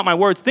just think about my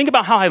words. Think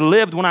about how I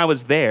lived when I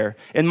was there,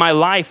 and my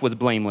life was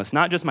blameless,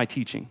 not just my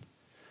teaching.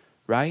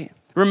 right?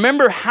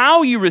 Remember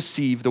how you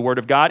received the word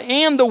of God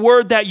and the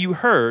word that you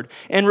heard,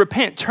 and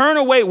repent. Turn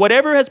away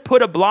whatever has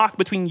put a block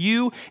between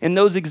you and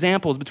those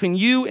examples, between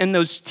you and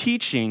those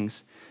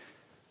teachings.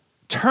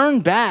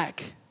 Turn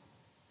back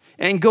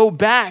and go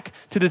back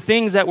to the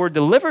things that were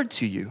delivered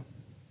to you.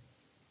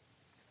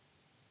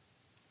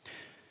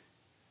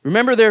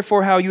 Remember,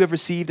 therefore, how you have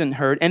received and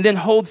heard, and then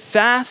hold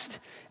fast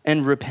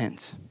and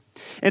repent.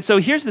 And so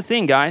here's the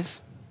thing,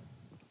 guys.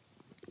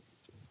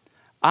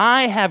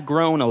 I have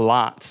grown a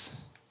lot,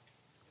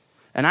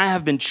 and I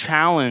have been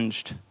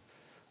challenged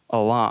a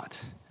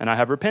lot, and I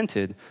have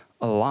repented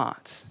a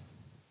lot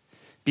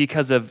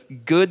because of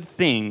good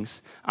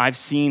things I've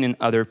seen in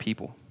other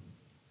people,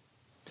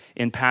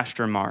 in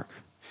Pastor Mark,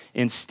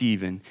 in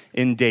Stephen,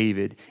 in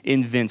David,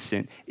 in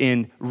Vincent,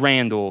 in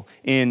Randall,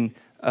 in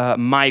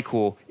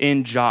Michael,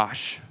 in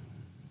Josh.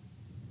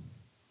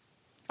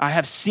 I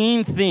have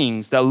seen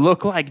things that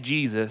look like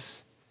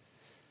Jesus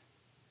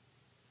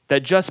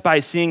that just by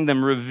seeing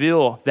them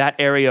reveal that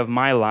area of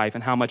my life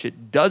and how much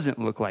it doesn't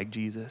look like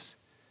Jesus.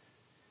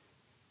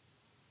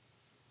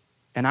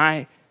 And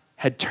I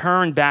had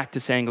turned back to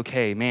saying,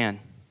 okay, man,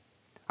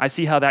 I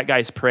see how that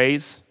guy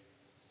prays,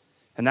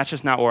 and that's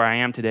just not where I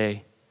am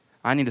today.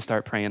 I need to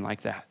start praying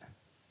like that.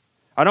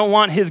 I don't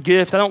want his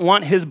gift. I don't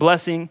want his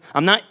blessing.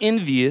 I'm not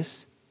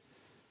envious.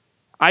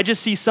 I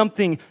just see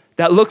something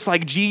that looks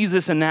like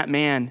Jesus in that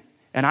man,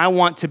 and I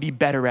want to be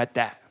better at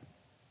that.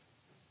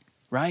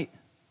 Right?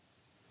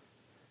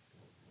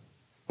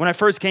 When I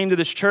first came to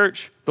this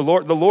church, the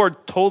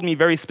Lord told me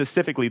very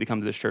specifically to come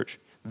to this church.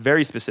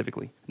 Very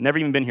specifically. Never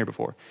even been here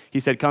before.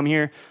 He said, come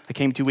here. I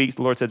came 2 weeks.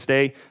 The Lord said,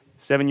 stay.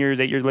 7 years,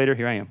 8 years later,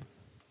 here I am.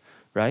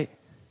 Right?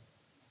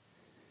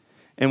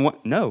 And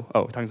what? No.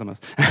 Oh, talking to someone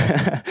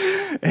else.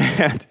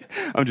 And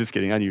I'm just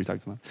kidding. I knew you were talking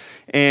to someone else.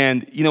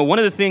 And, one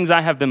of the things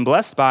I have been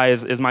blessed by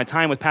is my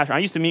time with Pastor. I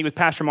used to meet with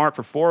Pastor Mark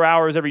for 4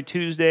 hours every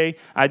Tuesday.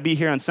 I'd be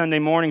here on Sunday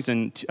mornings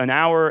and an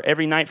hour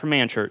every night for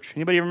Man Church.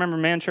 Anybody remember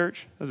Man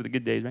Church? Those were the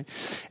good days, right?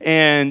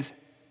 And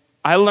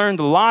I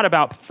learned a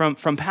lot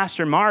from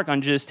Pastor Mark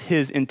on just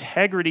his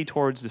integrity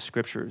towards the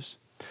scriptures,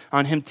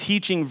 on him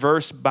teaching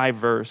verse by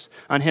verse,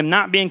 on him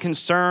not being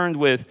concerned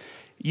with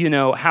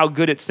how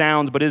good it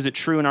sounds, but is it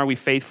true and are we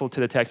faithful to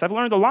the text? I've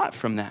learned a lot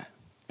from that.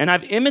 And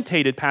I've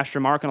imitated Pastor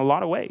Mark in a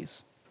lot of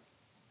ways.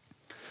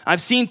 I've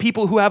seen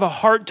people who have a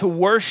heart to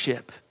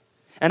worship.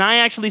 And I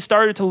actually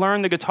started to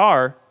learn the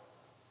guitar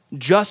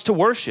just to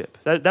worship.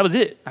 That was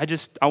it.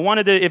 I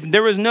wanted to, if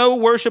there was no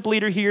worship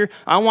leader here,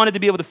 I wanted to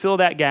be able to fill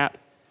that gap.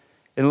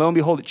 And lo and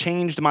behold, it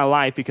changed my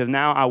life because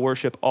now I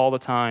worship all the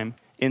time,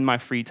 in my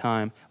free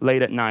time,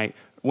 late at night,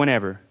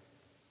 whenever.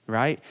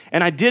 Right?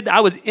 And I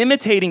was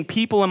imitating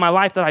people in my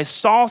life that I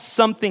saw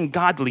something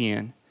godly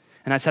in.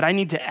 And I said, I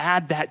need to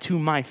add that to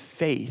my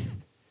faith.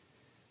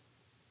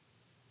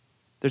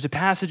 There's a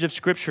passage of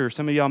scripture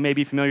some of y'all may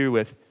be familiar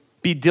with.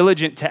 Be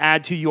diligent to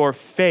add to your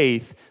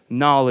faith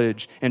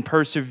knowledge and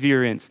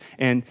perseverance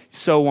and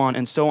so on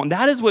and so on.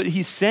 That is what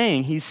he's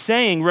saying. He's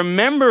saying,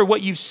 remember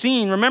what you've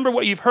seen, remember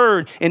what you've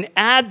heard, and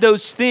add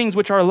those things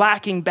which are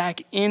lacking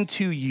back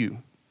into you.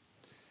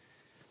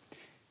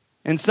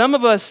 And some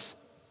of us,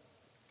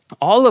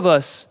 all of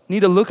us, need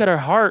to look at our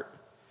heart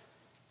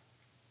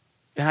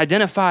and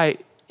identify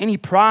any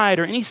pride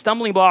or any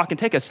stumbling block and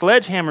take a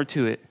sledgehammer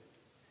to it.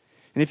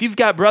 And if you've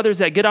got brothers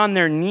that get on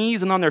their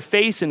knees and on their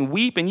face and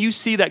weep and you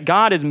see that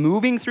God is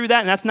moving through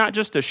that and that's not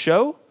just a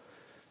show,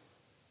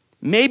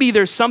 maybe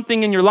there's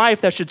something in your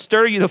life that should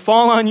stir you to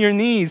fall on your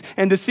knees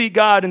and to seek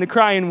God and to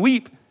cry and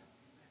weep.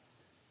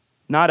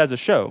 Not as a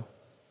show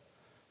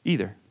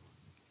either.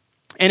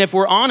 And if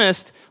we're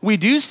honest, we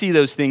do see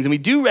those things and we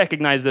do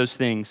recognize those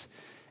things.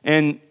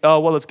 And,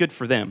 it's good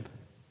for them.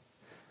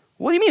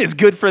 What do you mean it's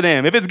good for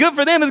them? If it's good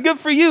for them, it's good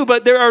for you.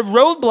 But there are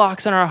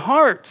roadblocks in our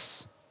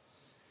hearts.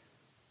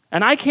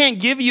 And I can't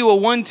give you a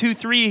 1, 2,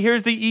 3,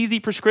 here's the easy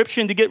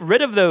prescription to get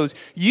rid of those.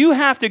 You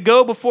have to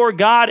go before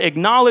God,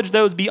 acknowledge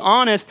those, be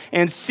honest,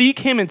 and seek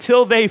him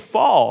until they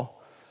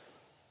fall.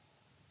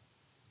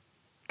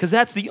 Because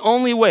that's the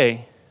only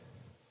way.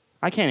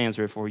 I can't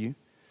answer it for you.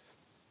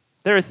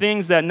 There are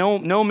things that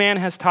no man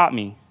has taught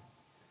me.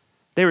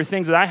 They were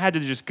things that I had to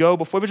just go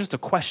before. It was just a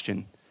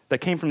question that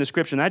came from the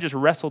scripture, and I just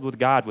wrestled with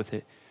God with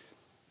it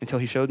until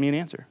he showed me an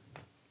answer.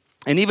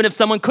 And even if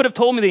someone could have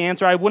told me the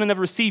answer, I wouldn't have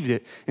received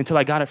it until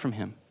I got it from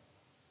him.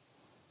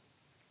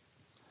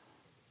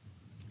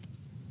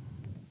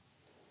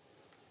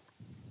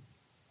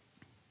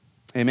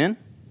 Amen?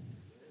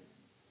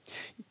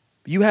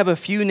 You have a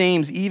few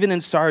names, even in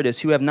Sardis,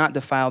 who have not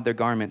defiled their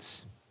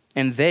garments,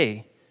 and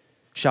they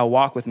shall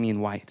walk with me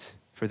in white,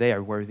 for they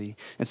are worthy.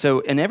 And so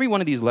in every one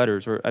of these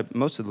letters, or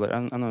most of the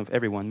letters, I don't know if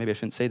everyone, maybe I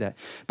shouldn't say that,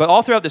 but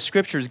all throughout the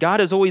scriptures,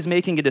 God is always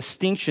making a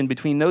distinction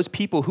between those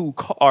people who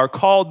are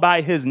called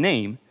by his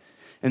name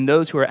and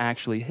those who are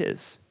actually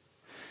his.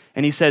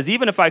 And he says,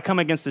 even if I come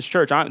against this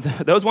church,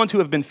 those ones who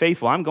have been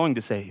faithful, I'm going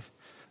to save.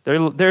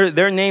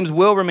 Their names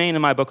will remain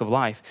in my book of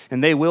life,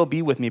 and they will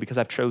be with me because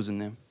I've chosen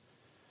them.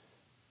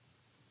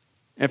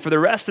 And for the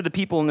rest of the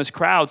people in this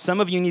crowd, some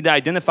of you need to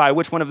identify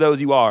which one of those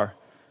you are.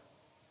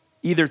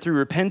 either through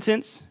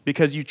repentance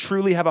because you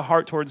truly have a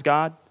heart towards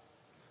God,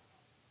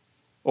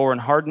 or in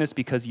hardness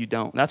because you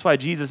don't. That's why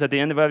Jesus, at the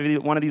end of every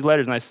one of these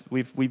letters, and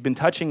we've been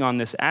touching on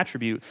this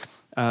attribute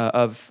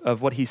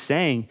of what he's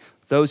saying,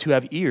 those who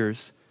have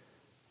ears,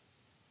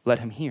 let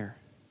him hear,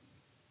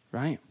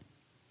 right?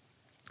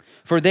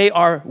 For they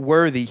are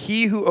worthy.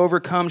 He who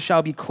overcomes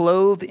shall be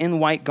clothed in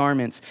white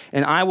garments,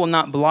 and I will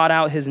not blot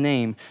out his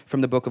name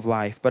from the book of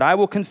life, but I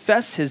will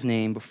confess his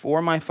name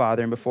before my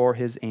Father and before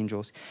his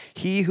angels.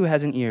 He who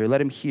has an ear,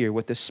 let him hear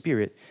what the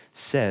Spirit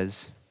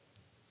says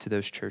to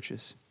those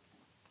churches.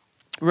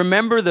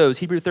 Remember those,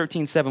 Hebrews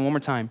 13:7, one more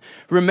time.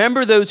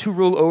 Remember those who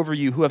rule over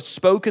you, who have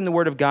spoken the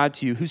word of God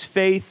to you, whose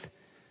faith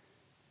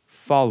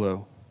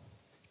follow,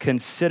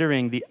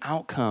 considering the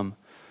outcome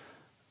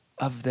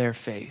of their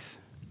faith.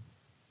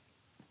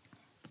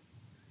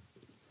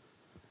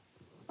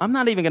 I'm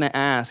not even going to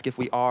ask if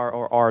we are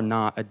or are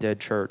not a dead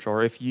church,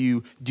 or if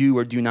you do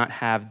or do not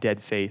have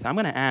dead faith. I'm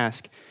going to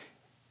ask,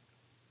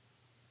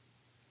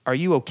 are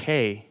you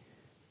okay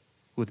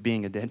with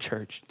being a dead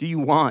church? Do you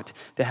want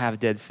to have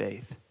dead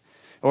faith?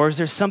 Or is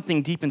there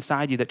something deep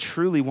inside you that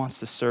truly wants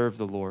to serve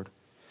the Lord,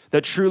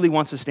 that truly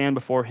wants to stand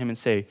before him and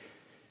say,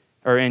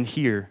 and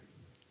hear,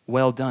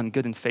 well done,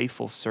 good and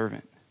faithful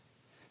servant?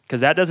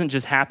 Because that doesn't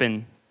just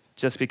happen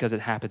just because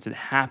it happens. It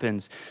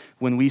happens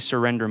when we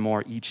surrender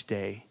more each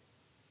day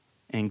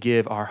and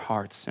give our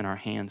hearts and our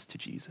hands to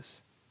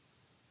Jesus.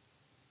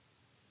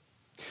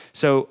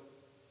 So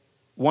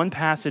one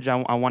passage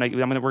we're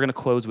going to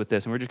close with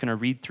this, and we're just going to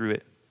read through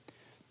it.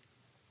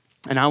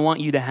 And I want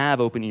you to have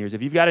open ears.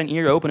 If you've got an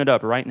ear, open it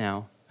up right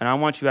now. And I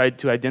want you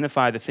to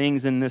identify the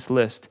things in this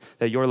list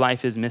that your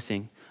life is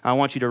missing. I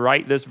want you to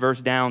write this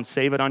verse down,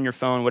 save it on your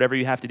phone, whatever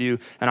you have to do.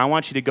 And I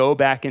want you to go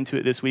back into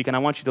it this week, and I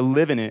want you to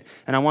live in it.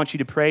 And I want you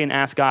to pray and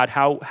ask God,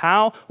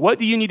 what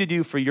do you need to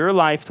do for your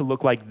life to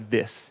look like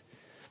this?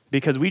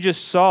 Because we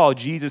just saw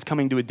Jesus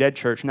coming to a dead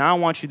church. Now I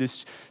want you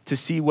to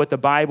see what the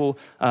Bible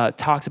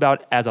talks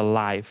about as a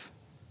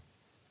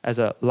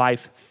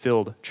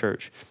life-filled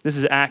church. This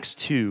is Acts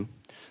 2,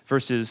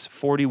 verses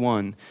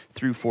 41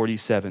 through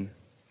 47.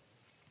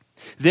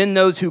 Then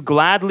those who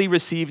gladly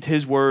received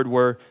his word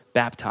were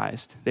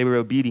baptized. They were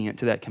obedient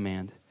to that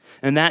command.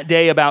 And that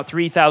day about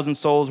 3,000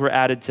 souls were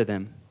added to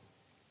them.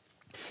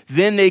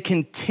 Then they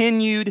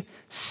continued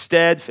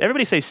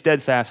everybody say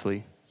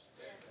steadfastly,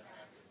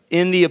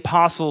 in the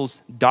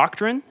apostles'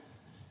 doctrine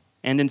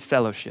and in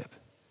fellowship.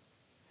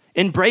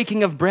 In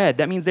breaking of bread,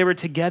 that means they were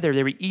together,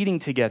 they were eating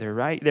together,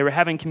 right? They were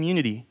having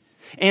community.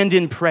 And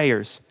in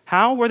prayers.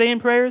 How were they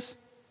in prayers?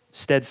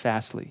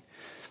 Steadfastly.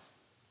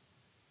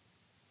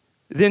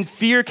 Then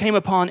fear came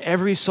upon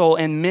every soul,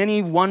 and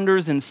many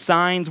wonders and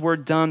signs were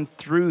done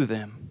through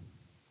them.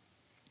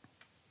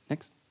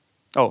 Next.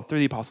 Oh, through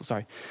the apostles,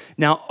 sorry.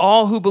 Now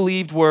all who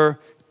believed were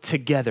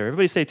together.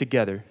 Everybody say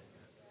together.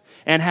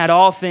 And had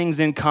all things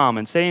in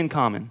common. Say in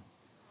common.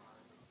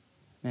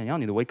 Man, y'all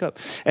need to wake up.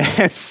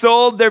 And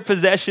sold their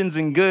possessions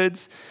and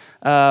goods.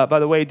 By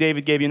the way,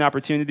 David gave you an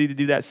opportunity to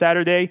do that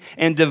Saturday.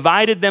 And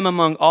divided them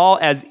among all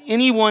as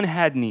anyone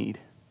had need.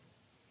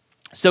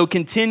 So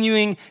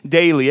continuing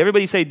daily,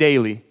 everybody say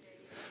daily,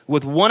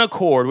 with one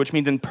accord, which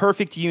means in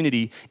perfect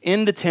unity,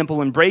 in the temple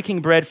and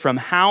breaking bread from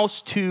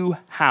house to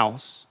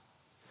house,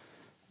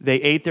 they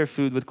ate their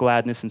food with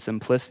gladness and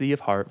simplicity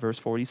of heart, verse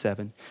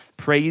 47,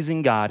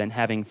 praising God and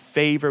having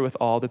favor with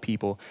all the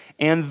people.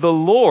 And the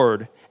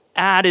Lord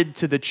added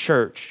to the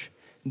church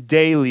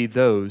daily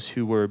those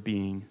who were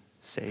being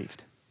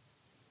saved.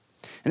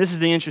 And this is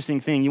the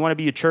interesting thing. You want to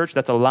be a church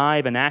that's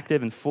alive and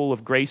active and full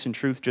of grace and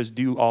truth, just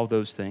do all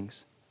those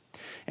things.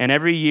 And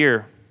every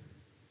year,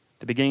 at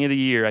the beginning of the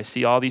year, I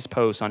see all these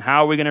posts on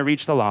how are we going to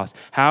reach the lost?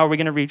 How are we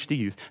going to reach the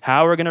youth?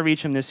 How are we going to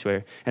reach them this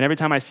way? And every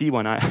time I see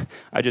one, I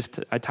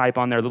type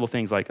on there little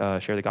things like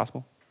share the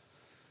gospel.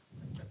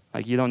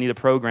 Like you don't need a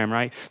program,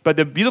 right? But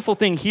the beautiful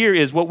thing here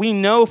is what we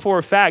know for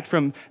a fact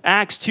from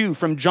Acts 2,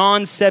 from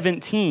John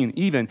 17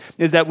 even,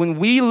 is that when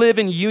we live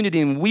in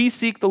unity and we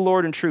seek the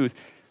Lord in truth,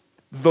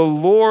 the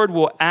Lord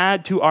will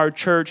add to our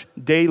church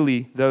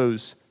daily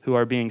those who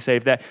are being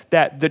saved.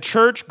 That the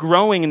church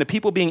growing and the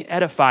people being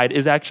edified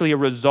is actually a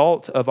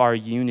result of our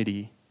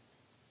unity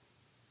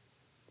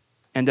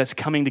and us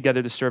coming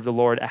together to serve the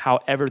Lord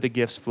however the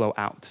gifts flow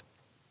out.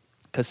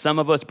 Because some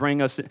of us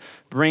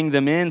bring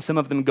them in, some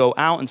of them go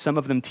out, and some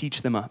of them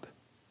teach them up.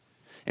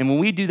 And when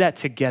we do that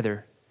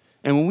together,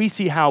 and when we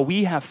see how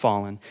we have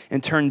fallen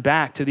and turn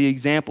back to the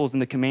examples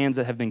and the commands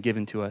that have been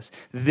given to us,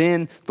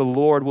 then the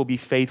Lord will be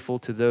faithful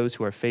to those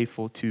who are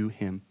faithful to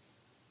him.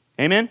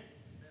 Amen?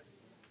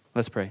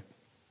 Let's pray.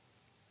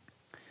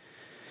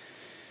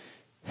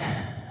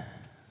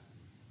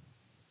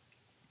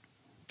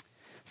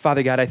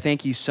 Father God, I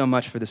thank you so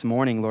much for this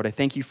morning, Lord. I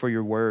thank you for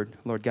your word,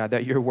 Lord God,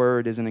 that your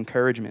word is an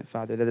encouragement,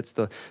 Father, that it's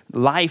the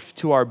life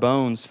to our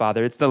bones,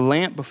 Father. It's the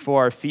lamp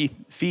before our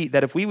feet,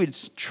 that if we would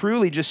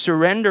truly just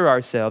surrender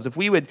ourselves, if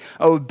we would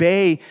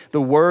obey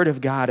the word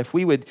of God, if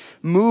we would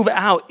move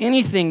out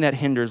anything that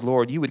hinders,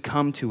 Lord, you would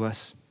come to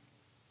us.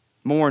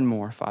 more and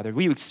more, Father.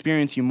 We would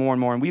experience you more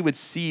and more, and we would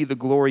see the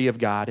glory of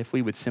God if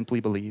we would simply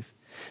believe.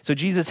 So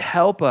Jesus,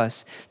 help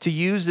us to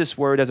use this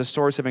word as a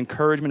source of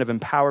encouragement, of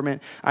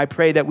empowerment. I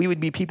pray that we would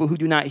be people who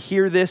do not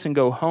hear this and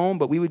go home,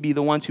 but we would be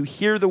the ones who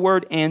hear the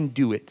word and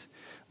do it,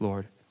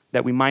 Lord,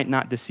 that we might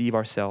not deceive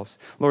ourselves.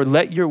 Lord,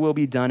 let your will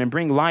be done and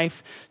bring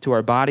life to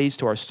our bodies,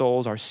 to our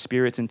souls, our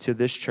spirits, and to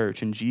this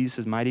church. In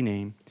Jesus' mighty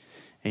name,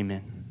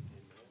 amen.